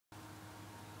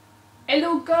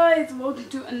Hello guys, welcome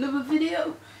to another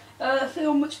video. I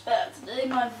feel much better today.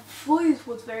 My voice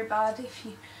was very bad if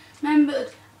you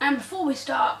remembered. And before we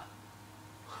start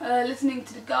listening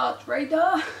to the guard's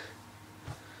radar,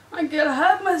 I'm gonna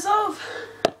have myself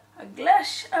a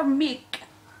glass of milk.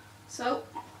 So,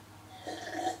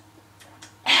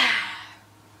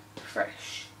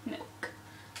 fresh milk.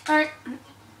 Alright,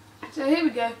 so here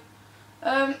we go.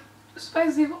 So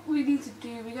basically what we need to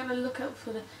do, we gotta look out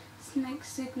for the snake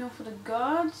signal for the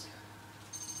guards.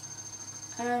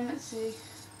 Let's see.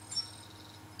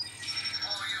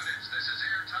 All units, this is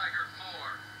Air Tiger 4.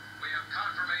 We have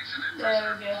confirmation that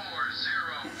There we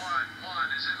prisoner go.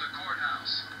 4011 is in the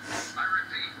courthouse. I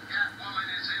repeat, Catwoman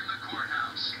is in the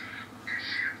courthouse. Is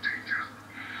she in danger?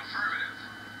 Affirmative.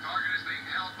 Target is being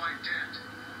held by Dent.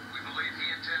 We believe he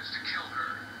intends to kill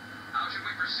her. How should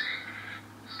we proceed?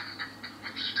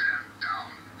 Stand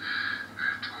down.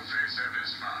 Two-Face and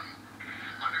his fun.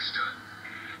 Understood.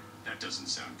 That doesn't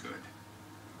sound good.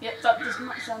 Yep, that does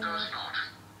not It sound does good. not.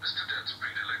 Mr. Dent's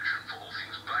predilection for all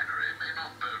things binary may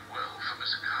not bode well for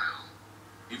Miss Kyle.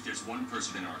 If there's one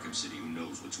person in Arkham City who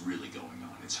knows what's really going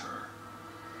on, it's her.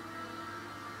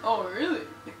 Oh, really?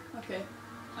 Okay.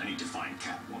 I need to find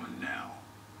Catwoman now.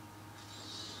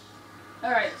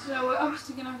 Alright, so we're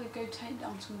obviously gonna have to go take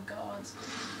down some guards.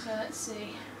 So let's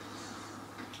see.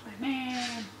 Oh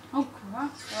man. Oh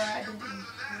crap. Alright, I didn't even do it.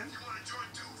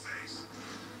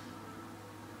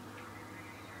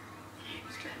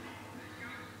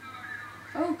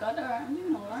 Oh god, alright, I'm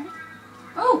doing alright.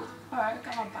 Oh! Alright, I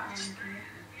got my battery here.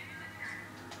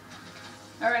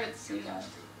 Alright, let's see guys.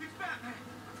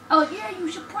 Oh yeah, you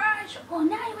surprised! Oh,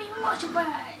 now you're even more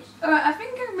surprised! Alright, I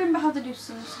think I remember how to do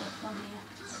some stuff on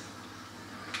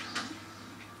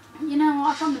here. You know,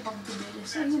 I can't be bothered to do this,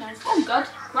 so you know. Oh god,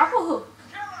 grapple hook!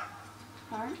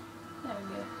 Alright, there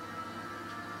we go.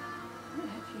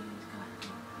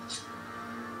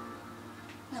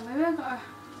 Yeah, maybe I got a,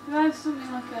 maybe I have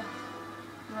something like a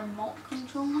remote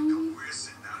control maybe? We're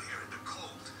sitting out here in the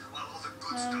cold while all the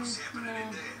good stuff's happening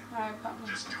in there. Alright, Batman.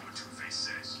 Just do what Two-Face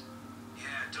says.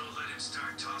 Yeah, don't let him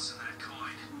start tossing that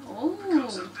coin. Oh.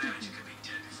 Becomes so bad you could be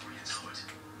dead before you know it.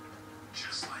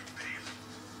 Just like Bailey.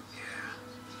 Yeah.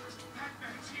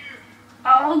 Batman's here.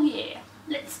 Oh yeah,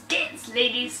 let's dance,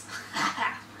 ladies.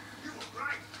 You were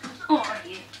right. Oh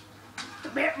yeah, the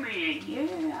Batman.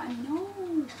 Yeah, I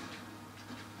know.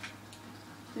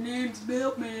 The name's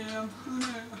Batman.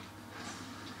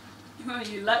 Oh,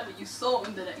 you like what you saw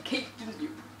under that cake, didn't you?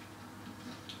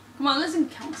 Come on, let's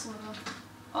counsel them.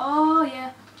 Oh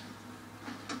yeah.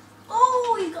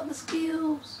 Oh, he got the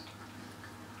skills.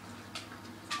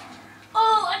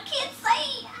 Oh, I can't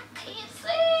see. I can't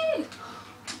see.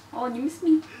 Oh, you miss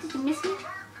me? Did you miss me?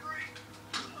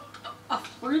 A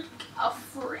freak? A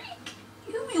freak?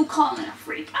 Who are you calling a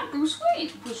freak? I'm Bruce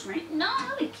Wayne. Bruce Wayne? No,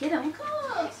 I'm a kid. I'm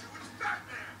close.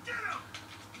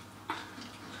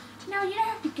 No, you don't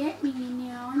have to get me, you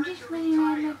know. I'm just running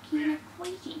around like you're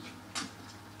crazy.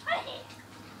 Hey.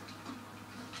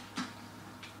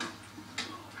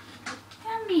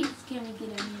 How many can we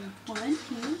get on you? 1, 2,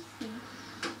 3.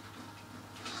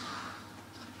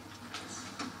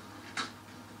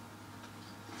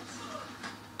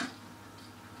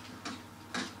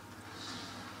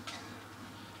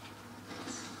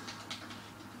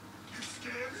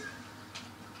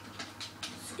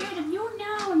 Scared of you?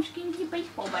 No, I'm scared of your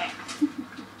baseball bat.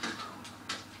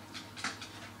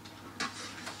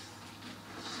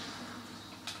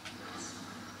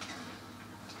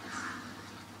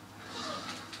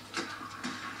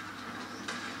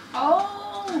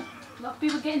 Oh, a lot of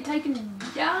people getting taken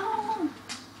down.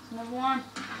 Another one.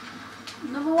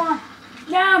 Another one.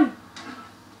 Jam.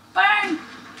 Bang.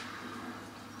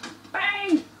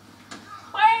 Bang.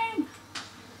 Bang.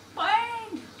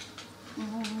 Bang.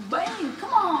 Bang.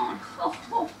 Come on. Oh,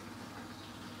 oh.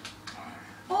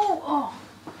 Oh, oh.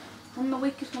 One of the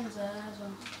weakest ones there as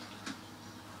well.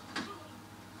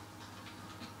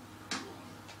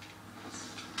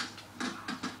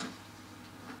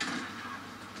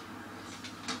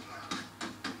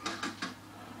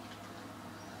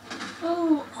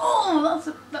 Oh, oh,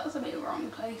 that's a bit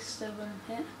wrong place to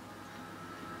hit.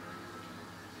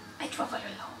 I drove very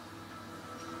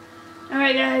low.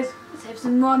 Alright guys, let's have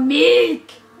some more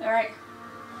milk. Alright.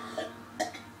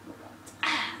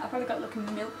 I've probably got like a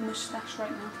milk mustache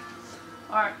right now.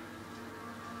 Alright.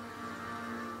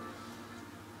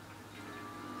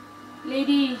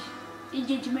 Ladies and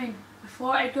gentlemen,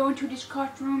 before I go into this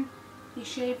courtroom, the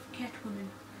shave Catwoman,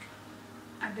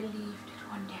 I believed that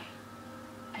one day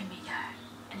I may die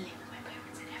and live with my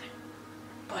parents in heaven.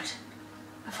 But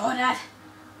before that,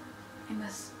 I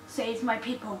must save my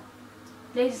people.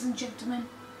 Ladies and gentlemen,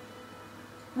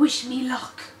 wish me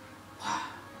luck.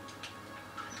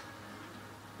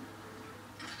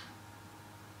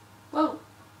 Well,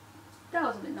 that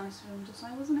was a bit nice of him to say,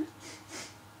 wasn't it?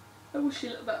 I wish you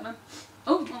looked better now.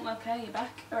 Oh, okay, you're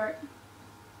back. Alright.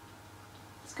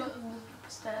 Let's go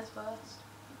upstairs first.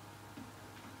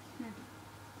 If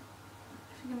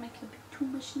you can make a bit too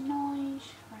much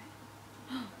noise. Right.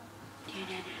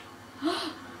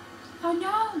 Oh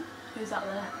no! Who's that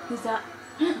there? Who's that?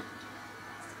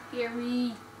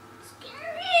 Scary.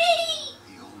 Scary!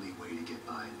 The only way to get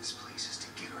by in this place is to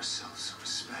give ourselves some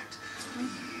respect.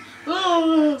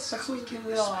 Oh, That's how we get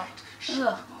respect. Show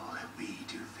them all that we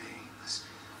do things.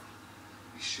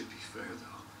 We should be fair,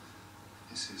 though.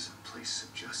 This is a place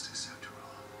of justice, after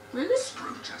all. Really?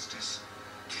 Screw justice.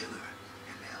 Kill her,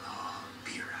 and they'll all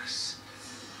fear us.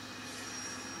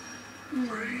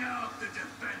 Bring out the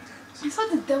defendant. It's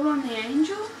like the devil and the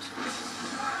angel.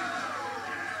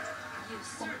 You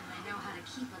certainly know how to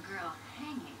keep a girl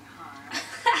hanging, huh?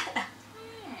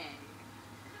 Hey,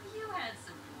 you had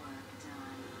some work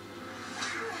done.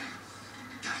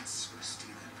 That's what's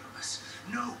stealing from us.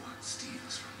 No one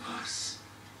steals from us.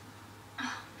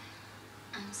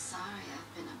 I'm sorry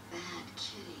I've been a bad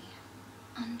kitty.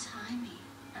 Untie me,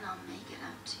 and I'll make it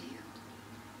up to you.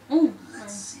 Oh,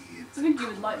 Let's see if I think you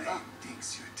would like that.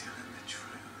 thinks you're telling the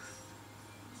truth.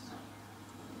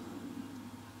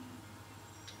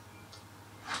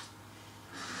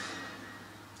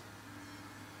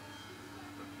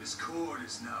 This court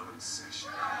is now in session.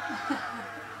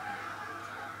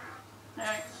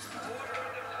 Alright.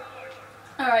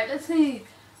 Alright, let's see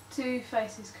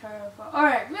Two-Face's character.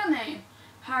 Alright, real name.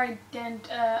 Harry Dent,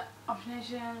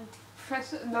 occupation,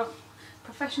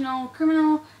 professional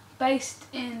criminal, based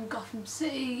in Gotham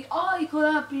City. Eye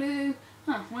colour blue.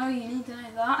 Oh, well, you need to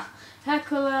know that. Hair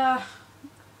colour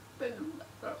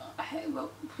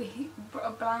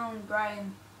brown, grey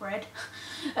and red.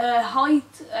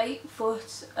 Height 8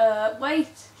 foot.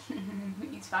 Weight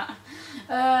he's fat.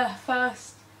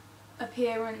 First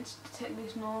appearance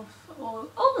Detectives North or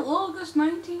August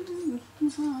 19.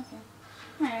 Oh, okay.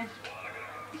 Yeah.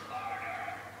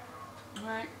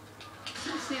 Right.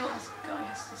 Let's see what this guy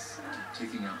has to say.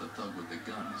 Taking out the thug with the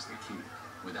gun is the key.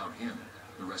 Without him,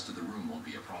 the rest of the room won't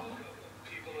be a problem.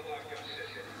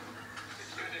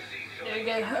 There we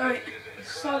go. Alright.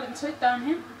 Silent sit down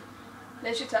here.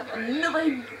 Let's just have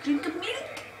another drink of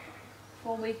milk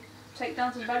before we take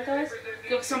down some bad guys.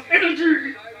 Got some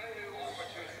energy!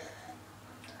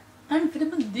 And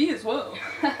vitamin D as well.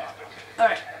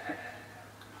 Alright.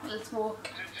 Let's walk.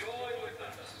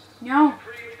 No.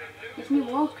 Let me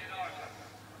walk.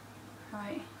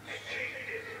 Right.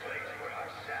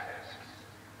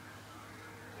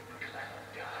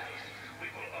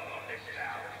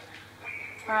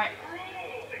 Alright.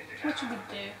 What should we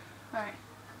do? Alright.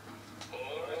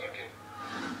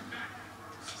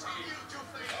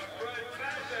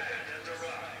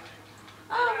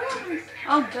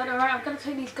 Oh god, alright, I've got to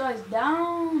take these guys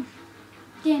down.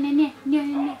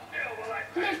 No.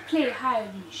 Let's play hide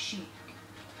and seek.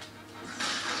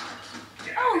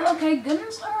 Oh, okay,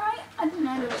 guns, alright. I didn't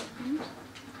know there was guns.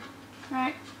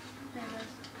 Alright. There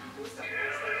it is.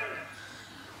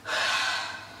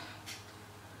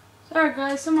 Sorry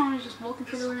guys, someone was just walking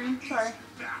through the room. Sorry.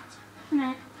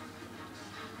 Alright.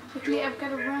 Quickly, I've got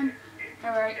to run.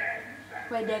 Alright.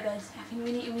 Wait there guys. I think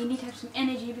we need to have some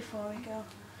energy before we go.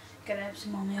 Gotta have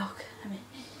some more milk.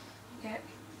 Get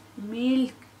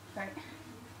milk. Right.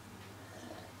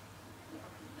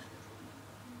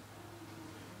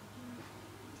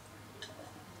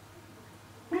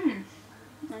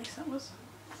 Nice that was.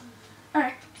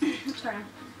 Alright, let's try now.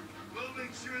 We'll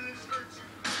make sure this hurts you.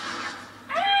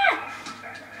 Ah!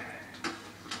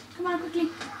 Come on quickly.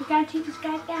 We gotta take this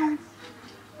guy down.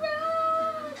 Run!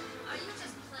 Are you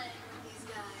just playing with these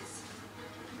guys?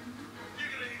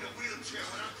 You're gonna need a wheelchair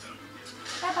when I'm done.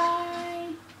 Bye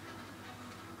bye.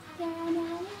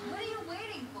 What are you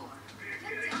waiting for?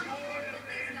 Get down here with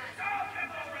these guys.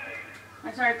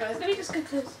 I'm sorry guys, let me just go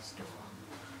close this door.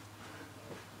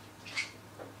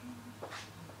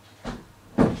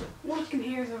 All I can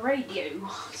hear is a radio.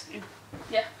 So,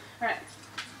 yeah, alright.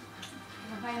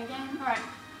 Am I playing again? Alright.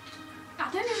 I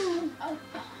don't know.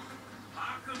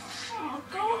 Oh,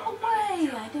 go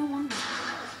away! I don't want to.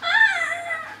 Ah!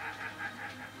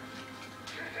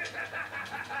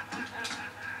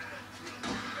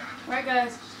 Right,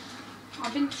 guys.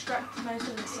 I've been distracted most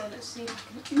of this, so let's see if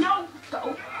I can. No!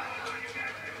 Go!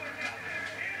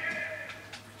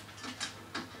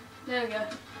 There we go.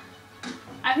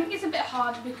 I think it's a bit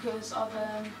hard because of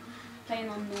playing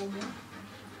on normal.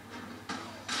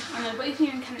 I know, but if you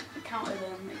encounter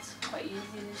them, it's quite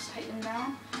easy to just take them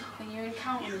down. When you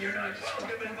encounter them, you just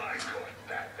drop them.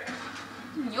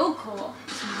 Your court.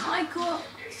 It's my court,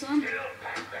 son.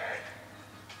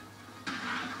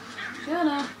 Shut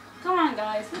up. Come on,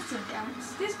 guys. Let's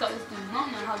dance. These guys do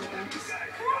not know how to dance.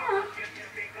 Come on.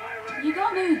 You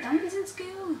got no dancing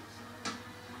skills.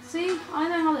 See? I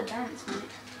know how to dance,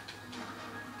 mate.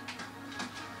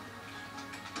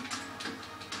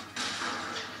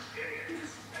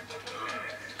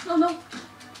 Oh no.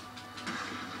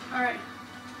 Alright.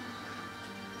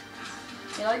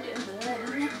 You like it over there,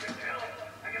 didn't you?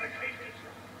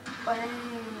 Bang.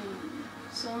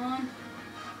 Son.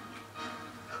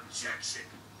 Objection.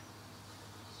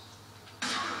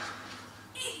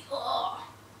 Oh.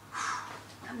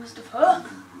 That must have hurt.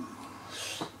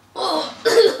 Oh.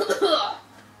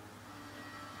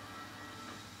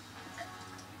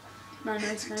 No,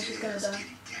 she's gonna die.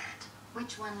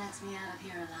 Which one lets me out of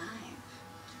here alive?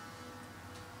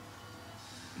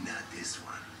 Not this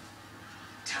one.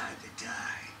 Time to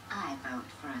die. I vote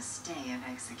for a stay of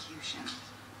execution.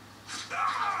 Yo,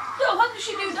 how did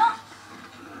she do that?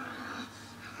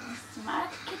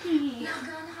 Smart kitty. No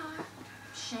gun harm.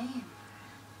 Shame.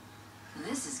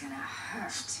 This is gonna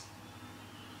hurt.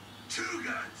 2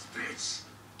 guns, bitch.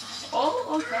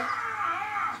 Oh, okay.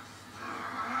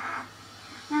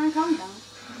 Now calm down.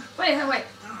 Wait.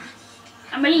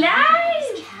 I'm alive!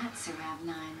 These cats who have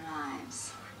 9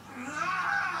 lives.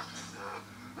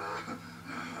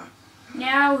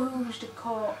 Now who's the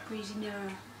court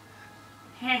prisoner?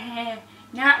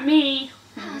 Not me.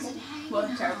 How's it hanging? What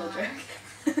a terrible on? joke.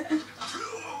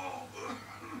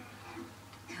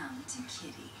 Come to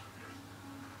Kitty.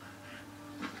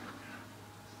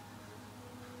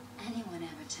 Anyone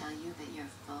ever tell you that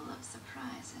you're full of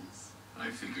surprises? I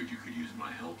figured you could use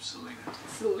my help, Selena.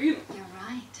 Selena. You're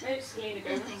right. Maybe Selena I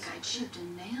goes. think I'd chipped a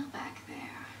nail back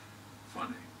there.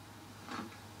 Funny.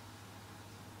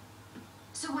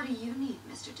 So what do you need,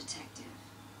 Mr. Detective?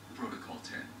 Protocol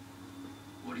 10.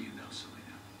 What do you know, Selena?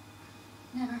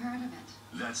 Never heard of it.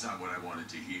 That's not what I wanted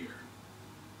to hear.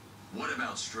 What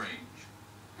about Strange?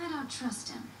 I don't trust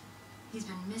him. He's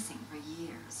been missing for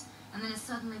years, and then is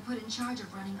suddenly put in charge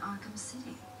of running Arkham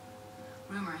City.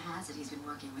 Rumor has it he's been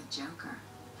working with Joker,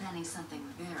 planning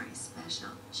something very special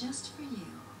just for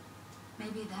you.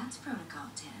 Maybe that's Protocol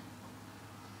 10.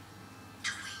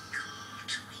 Twinkle,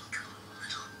 twinkle,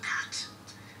 little bat.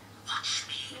 Watch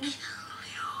me kill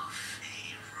your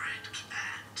favorite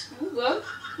cat. Oh, good.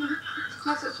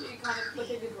 That's actually kind of like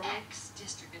a good role.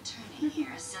 Ex-district attorney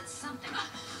here said something.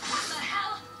 What the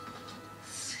hell?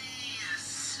 See you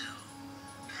soon,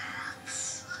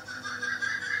 bats.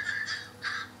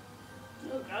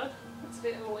 Oh god, that's a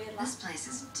bit of a weird This laugh. place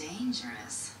is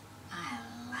dangerous. I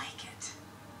like it.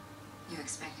 You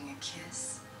expecting a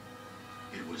kiss?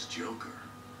 It was Joker.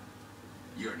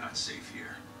 You're not safe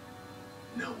here.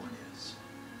 No one is.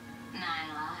 9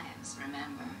 lives,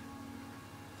 remember?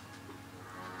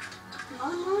 9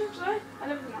 lives, right? I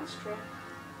don't think that's true.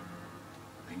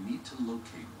 I need to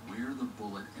locate where the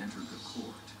bullet entered the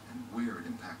court and where it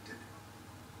impacted.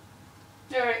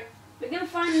 Alright, we're gonna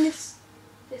find this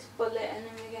bullet and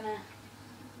then we're gonna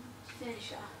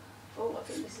finish her. Oh, I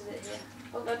think this is it here.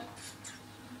 Oh god.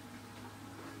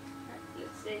 Right,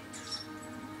 let's see.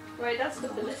 Right, that's the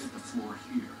bullet. hit the floor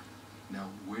here. Now,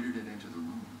 where did it enter the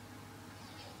room?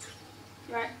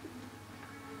 Right.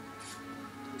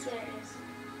 There it is.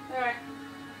 Alright.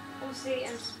 Obviously it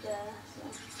entered there, so.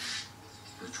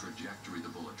 The trajectory the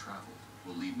bullet traveled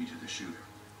will lead me to the shooter.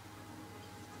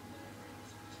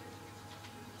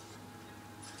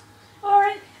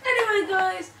 Alright, anyway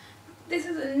guys, this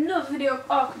is another video of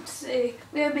Arkham City.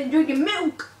 We have been drinking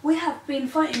milk, we have been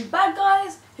fighting bad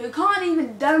guys who can't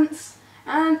even dance,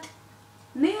 and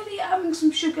nearly having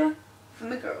some sugar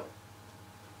from the girl.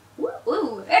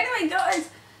 Woo! Anyway guys,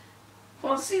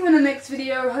 I'll see you in the next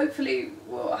video. Hopefully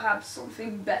we'll have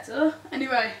something better.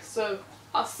 Anyway, so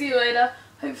I'll see you later.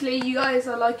 Hopefully you guys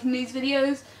are liking these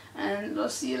videos, and I'll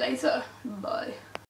see you later. Bye.